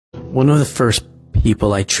One of the first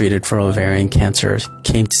people I treated for ovarian cancer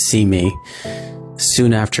came to see me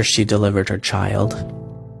soon after she delivered her child,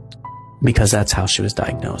 because that's how she was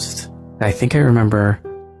diagnosed. I think I remember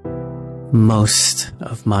most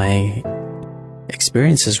of my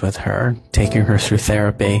experiences with her, taking her through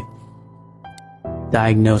therapy,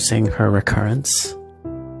 diagnosing her recurrence,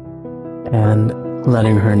 and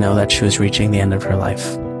letting her know that she was reaching the end of her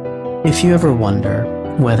life. If you ever wonder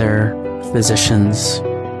whether physicians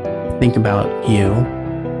think about you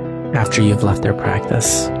after you've left their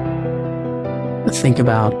practice, think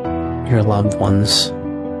about your loved ones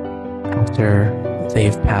after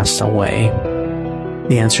they've passed away,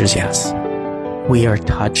 the answer is yes. We are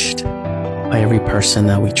touched by every person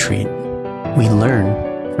that we treat. We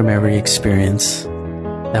learn from every experience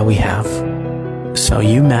that we have. So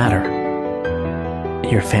you matter.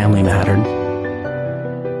 Your family mattered.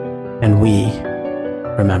 And we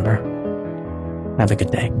remember. Have a good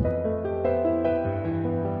day.